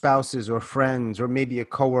parents or spouses or friends or maybe a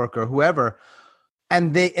coworker, whoever,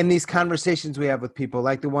 and they in these conversations we have with people,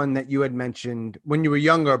 like the one that you had mentioned when you were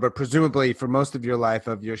younger, but presumably for most of your life,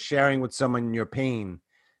 of you're sharing with someone your pain.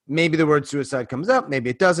 Maybe the word suicide comes up, maybe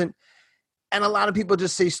it doesn't, and a lot of people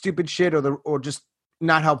just say stupid shit or just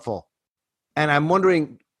not helpful. And I'm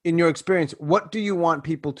wondering, in your experience, what do you want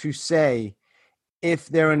people to say if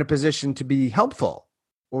they're in a position to be helpful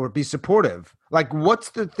or be supportive? Like, what's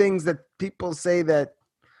the things that people say that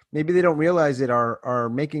maybe they don't realize it are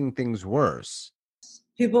making things worse?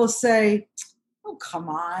 People say, oh, come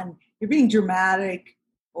on, you're being dramatic,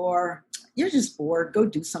 or you're just bored, go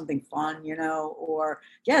do something fun, or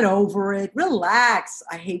get over it, relax.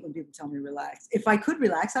 I hate when people tell me relax. If I could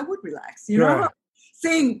relax, I would relax, Sure.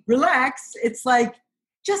 Saying relax, it's like,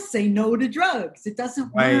 just say no to drugs. It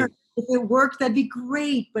doesn't Right. work. If it worked, that'd be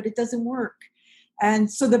great, but it doesn't work.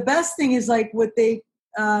 And so the best thing is like what they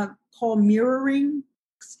call mirroring.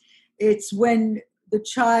 It's when the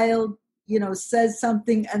child, says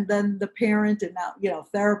something, and then the parent and now,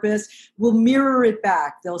 therapist will mirror it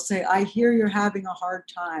back. They'll say, I hear you're having a hard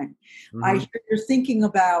time. I Mm-hmm. hear you're thinking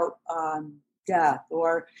about death,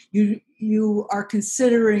 or you are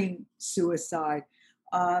considering suicide.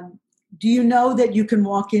 Do you know that you can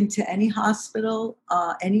walk into any hospital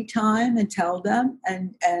anytime and tell them,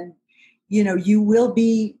 and you will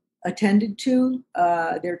be attended to.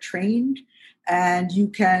 They're trained, and you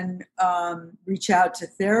can reach out to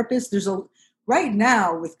therapists. Right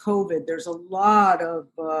now with COVID, there's a lot of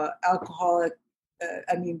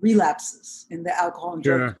relapses in the alcohol and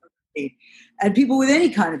drug Sure. trade, and people with any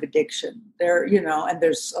kind of addiction. And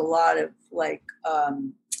there's a lot of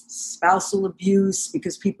spousal abuse,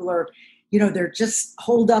 because people are, they're just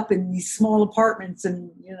holed up in these small apartments,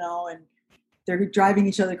 and they're driving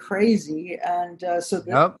each other crazy. And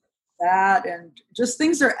Yep. that and just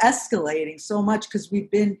things are escalating so much because we've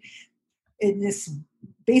been in this,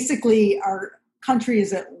 basically our country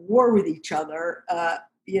is at war with each other,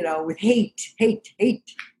 with hate. And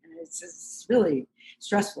it's really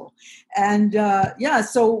stressful. And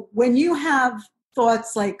so when you have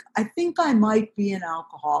thoughts like, I think I might be an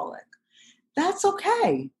alcoholic, that's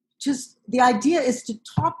okay. Just the idea is to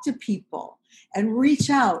talk to people and reach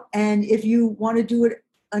out. And if you want to do it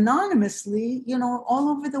anonymously, all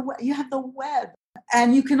over the web, you have the web.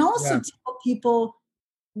 And you can also Yeah. tell people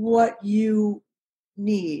what you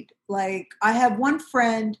need. Like, I have one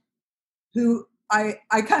friend who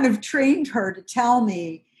I kind of trained her to tell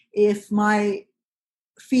me if my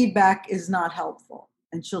feedback is not helpful.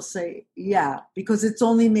 And she'll say, yeah, because it's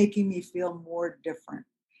only making me feel more different.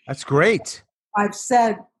 That's great. I've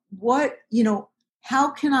said, how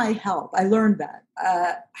can I help? I learned that.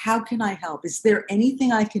 How can I help? Is there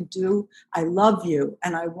anything I can do? I love you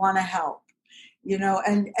and I want to help.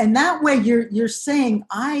 And that way you're saying,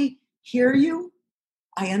 I hear you.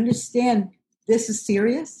 I understand this is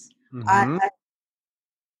serious. Mm-hmm.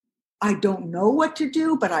 I don't know what to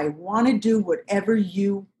do, but I want to do whatever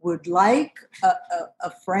you would like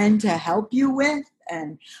a friend to help you with.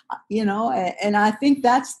 And, and I think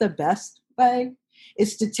that's the best way,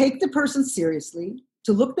 is to take the person seriously,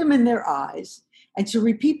 to look them in their eyes, and to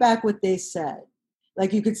repeat back what they said.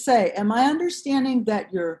 Like, you could say, am I understanding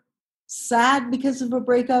that you're sad because of a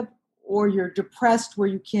breakup, or you're depressed where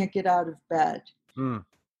you can't get out of bed? Mm.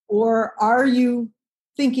 Or are you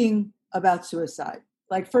thinking about suicide?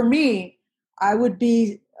 Like, for me, I would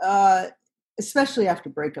be, especially after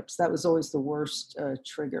breakups, that was always the worst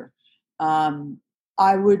trigger.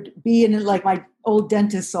 I would be in like my old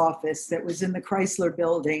dentist's office that was in the Chrysler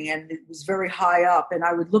building, and it was very high up, and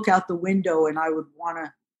I would look out the window and I would want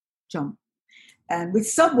to jump. And with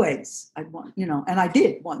subways, I'd want, and I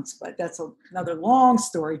did once, but that's another long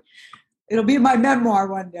story. It'll be in my memoir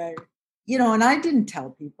one day. And I didn't tell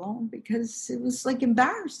people because it was like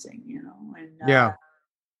embarrassing, Yeah.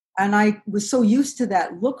 and I was so used to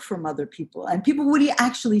that look from other people, and people would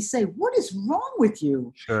actually say, what is wrong with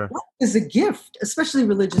you? Sure. Life is a gift, especially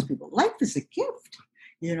religious people. Life is a gift,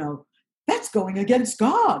 that's going against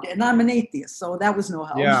God. And I'm an atheist, so that was no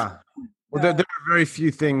help. Yeah. Well, there are very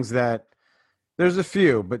few things that, there's a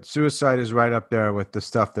few, but suicide is right up there with the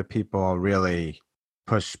stuff that people really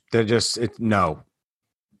push. They're just, no.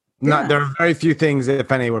 Not, there are very few things,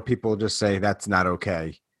 if any, where people just say, that's not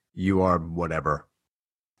okay. You are whatever.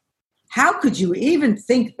 How could you even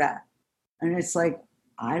think that? And it's like,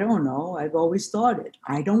 I don't know. I've always thought it.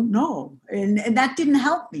 I don't know. And that didn't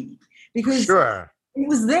help me, because Sure. it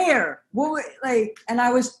was there. And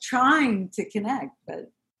I was trying to connect,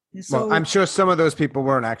 but so well, I'm sure some of those people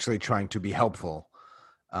weren't actually trying to be helpful.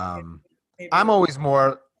 maybe. I'm always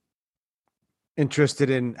more interested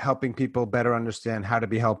in helping people better understand how to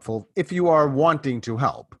be helpful if you are wanting to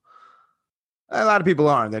help. A lot of people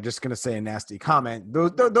aren't. They're just going to say a nasty comment.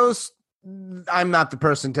 Those, I'm not the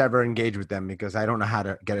person to ever engage with them because I don't know how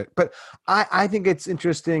to get it. But I think it's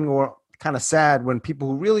interesting or kind of sad when people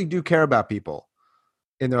who really do care about people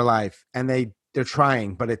in their life and they're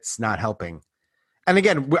trying, but it's not helping. And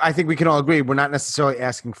again, I think we can all agree we're not necessarily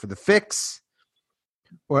asking for the fix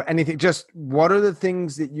or anything. Just what are the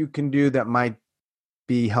things that you can do that might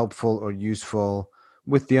be helpful or useful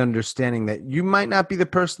with the understanding that you might not be the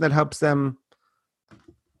person that helps them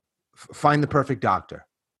find the perfect doctor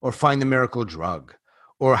or find the miracle drug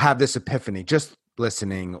or have this epiphany, just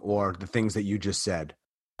listening or the things that you just said.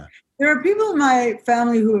 There are people in my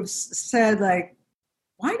family who have said, like,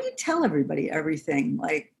 why do you tell everybody everything?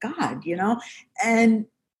 Like, God, and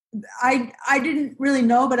I didn't really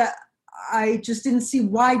know, but I just didn't see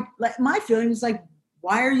why. Like, my feeling was like,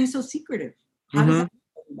 why are you so secretive? How does that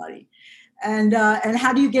help everybody? And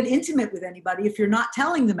how do you get intimate with anybody if you're not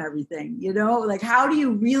telling them everything? Like, how do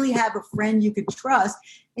you really have a friend you could trust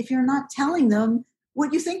if you're not telling them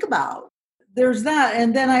what you think about? There's that.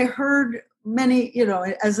 And then I heard many,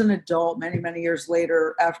 as an adult, many, many years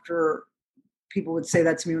later, after people would say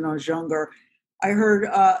that to me when I was younger, I heard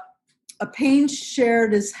a pain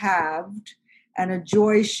shared is halved and a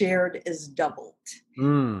joy shared is doubled.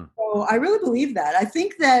 So I really believe that. I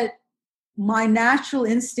think that my natural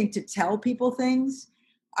instinct to tell people things,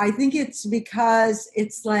 I think it's because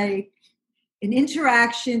it's like an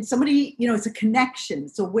interaction. Somebody, it's a connection.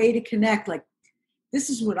 It's a way to connect. Like, this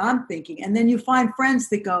is what I'm thinking. And then you find friends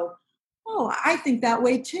that go, oh, I think that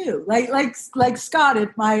way too. Like Scott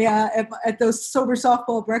at my at those sober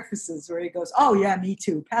softball breakfasts where he goes, oh yeah, me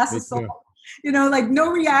too. Pass the salt. Like no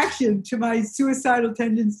reaction to my suicidal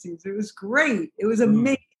tendencies. It was great. It was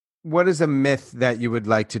amazing. What is a myth that you would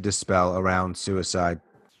like to dispel around suicide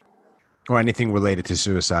or anything related to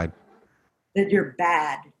suicide? That you're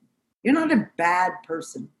bad. You're not a bad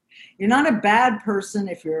person. You're not a bad person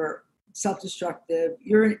if you're self-destructive.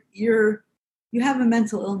 You have a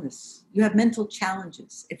mental illness. You have mental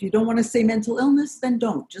challenges. If you don't want to say mental illness, then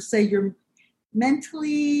don't. Just say you're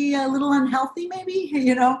mentally a little unhealthy, maybe.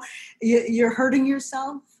 You're hurting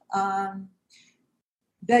yourself.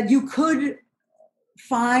 That you could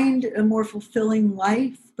find a more fulfilling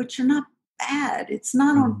life, but you're not bad. It's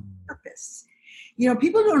not on purpose.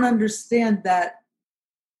 People don't understand that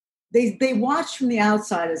they watch from the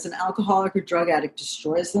outside as an alcoholic or drug addict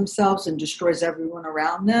destroys themselves and destroys everyone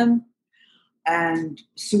around them. And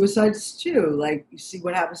suicides too, like you see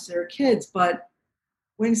what happens to their kids. But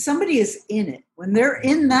when somebody is in it, when they're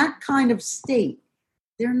in that kind of state,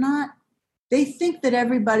 they think that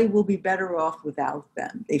everybody will be better off without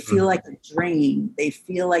them. They feel like a drain. They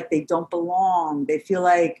feel like they don't belong. They feel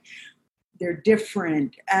like they're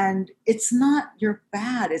different. And it's not, you're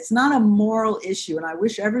bad. It's not a moral issue. And I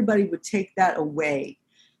wish everybody would take that away.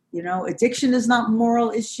 Addiction is not a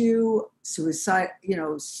moral issue. Suicide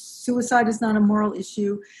is not a moral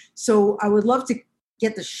issue. So I would love to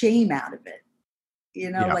get the shame out of it.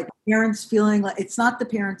 Like parents feeling like it's not the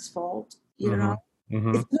parents' fault, It's not,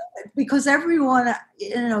 because everyone,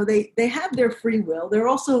 they have their free will. They're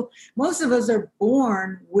also, most of us are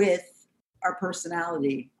born with our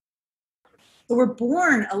personality. So we're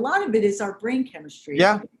born, a lot of it is our brain chemistry.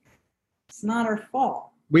 Yeah. It's not our fault.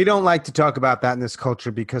 We don't like to talk about that in this culture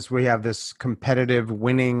because we have this competitive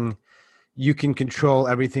winning, you can control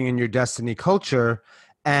everything in your destiny culture.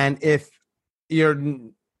 And if your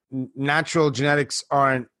natural genetics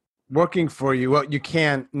aren't working for you, well, you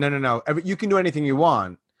can't, no. You can do anything you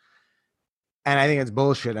want. And I think it's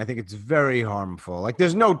bullshit. I think it's very harmful. Like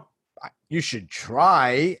you should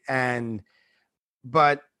try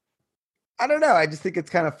but I don't know. I just think it's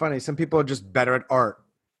kind of funny. Some people are just better at art.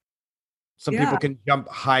 Some people can jump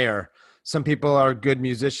higher. Some people are good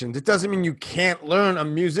musicians. It doesn't mean you can't learn a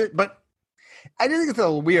music, but I just think it's a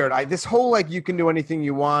little weird. This whole you can do anything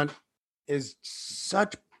you want is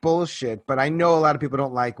such bullshit. But I know a lot of people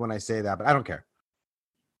don't like when I say that, but I don't care.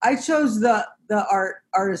 I chose the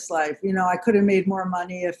artist life. I could have made more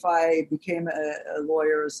money if I became a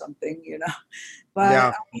lawyer or something. But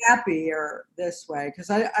I'm happier this way because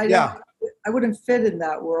I wouldn't fit in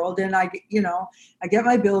that world. And I get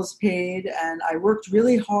my bills paid, and I worked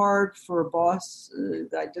really hard for a boss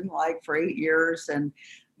that I didn't like for 8 years. And,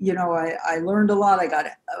 I learned a lot. I got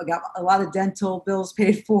a lot of dental bills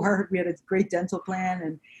paid for. We had a great dental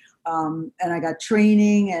plan, and I got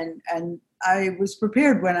training, and I was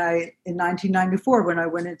prepared in 1994, when I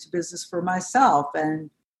went into business for myself, and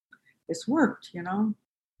it's worked,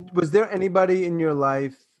 Was there anybody in your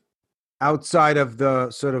life outside of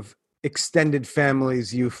the sort of extended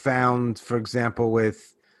families you found, for example,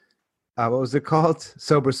 with, what was it called?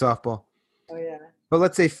 Sober Softball. Oh, yeah. But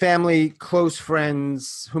let's say family, close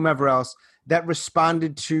friends, whomever else, that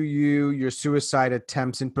responded to your suicide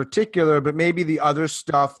attempts in particular, but maybe the other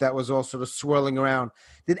stuff that was all sort of swirling around.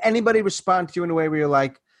 Did anybody respond to you in a way where you're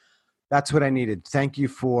like, that's what I needed. Thank you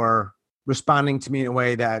for responding to me in a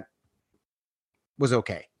way that was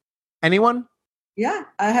okay. Anyone? Yeah,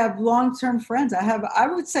 I have long-term friends. I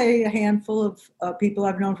would say a handful of people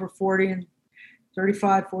I've known for 40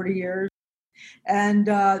 years. And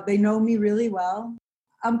they know me really well.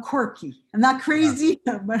 I'm quirky. I'm not crazy,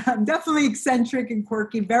 but I'm definitely eccentric and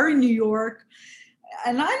quirky, very New York.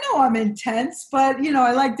 And I know I'm intense, but,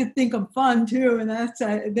 I like to think I'm fun too. And that's,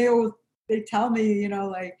 they tell me,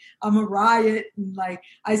 like I'm a riot, and like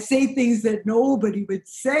I say things that nobody would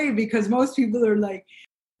say, because most people are like,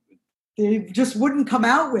 they just wouldn't come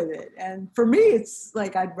out with it. And for me, it's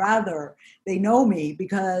like, I'd rather they know me,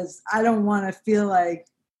 because I don't want to feel like,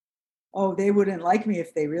 oh, they wouldn't like me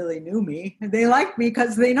if they really knew me. And they like me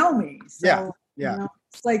because they know me. So, yeah.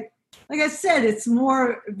 It's like I said, it's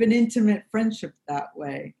more of an intimate friendship that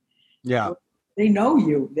way. Yeah. So they know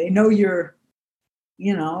you. They know your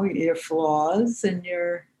flaws and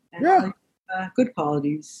your good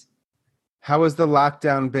qualities. How has the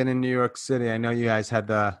lockdown been in New York City? I know you guys had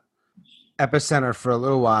the epicenter for a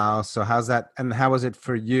little while. So how's that? And how was it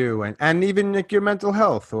for you? And even like your mental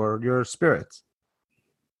health or your spirits?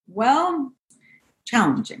 Well,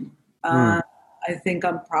 challenging. I think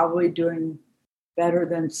I'm probably doing better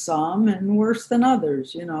than some and worse than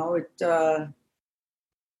others.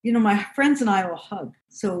 My friends and I will hug.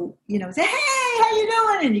 So, say, hey, how you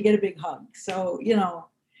doing? And you get a big hug. So,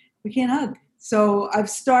 we can't hug. So a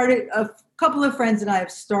couple of friends and I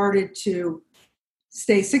have started to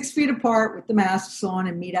stay 6 feet apart with the masks on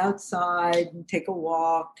and meet outside and take a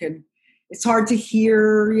walk. And it's hard to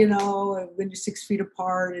hear, when you're 6 feet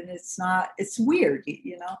apart, and it's weird,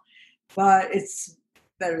 but it's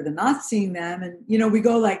better than not seeing them. And, we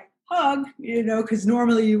go like hug, because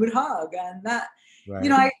normally you would hug, and that,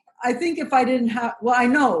 right. I think I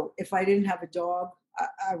know if I didn't have a dog,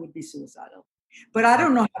 I would be suicidal, but I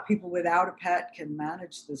don't know how people without a pet can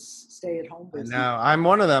manage this stay-at-home business. No, I'm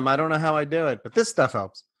one of them. I don't know how I do it, but this stuff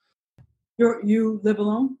helps. You live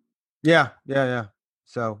alone? Yeah.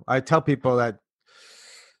 So I tell people that,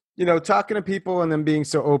 talking to people and then being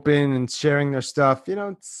so open and sharing their stuff,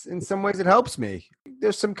 it's, in some ways it helps me.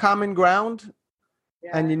 There's some common ground,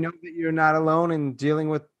 and that you're not alone in dealing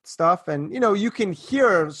with stuff. And, you can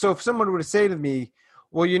hear. So if someone were to say to me,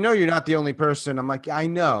 well, you're not the only person. I'm like, I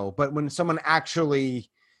know. But when someone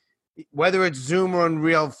actually, whether it's Zoom or in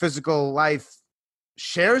real physical life,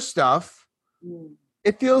 shares stuff,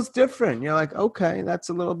 it feels different. You're like, okay, that's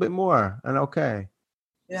a little bit more, and okay.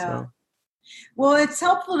 Yeah. So. Well, it's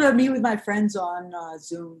helpful to meet with my friends on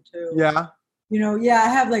Zoom too. Yeah. I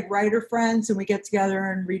have like writer friends, and we get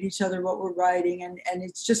together and read each other what we're writing. And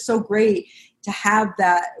it's just so great to have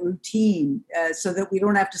that routine so that we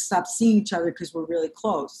don't have to stop seeing each other because we're really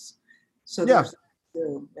close. So there's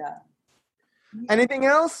Anything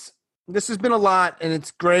else? This has been a lot, and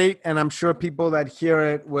it's great. And I'm sure people that hear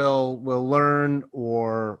it will learn,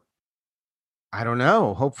 or I don't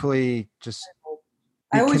know, hopefully just.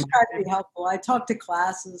 I always try to be helpful. I talk to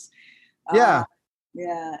classes.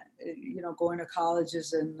 Going to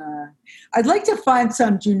colleges, and I'd like to find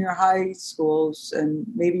some junior high schools and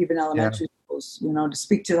maybe even elementary schools, to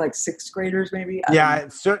speak to like sixth graders maybe.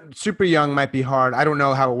 Super young might be hard. I don't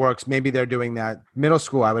know how it works. Maybe they're doing that. Middle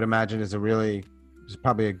school, I would imagine, is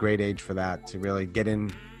probably a great age for that, to really get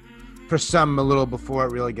in for some a little before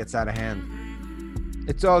it really gets out of hand.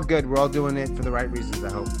 It's all good. We're all doing it for the right reasons,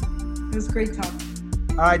 I hope. It was great talking.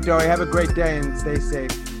 All right, Dory, have a great day and stay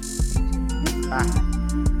safe. Bye.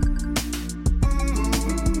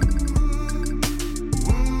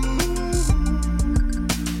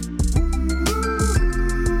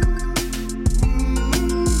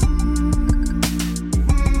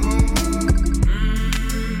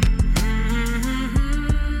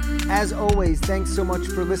 As always, thanks so much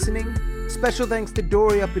for listening. Special thanks to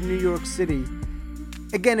Dory up in New York City.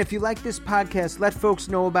 Again, if you like this podcast, let folks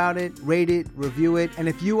know about it, rate it, review it. And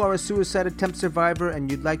if you are a suicide attempt survivor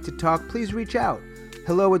and you'd like to talk, please reach out.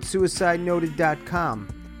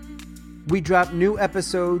 hello@suicidenoted.com. We drop new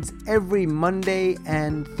episodes every Monday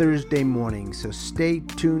and Thursday morning, so stay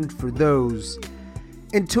tuned for those.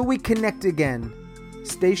 Until we connect again,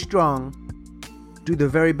 stay strong, do the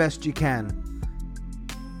very best you can.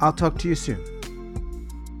 I'll talk to you soon.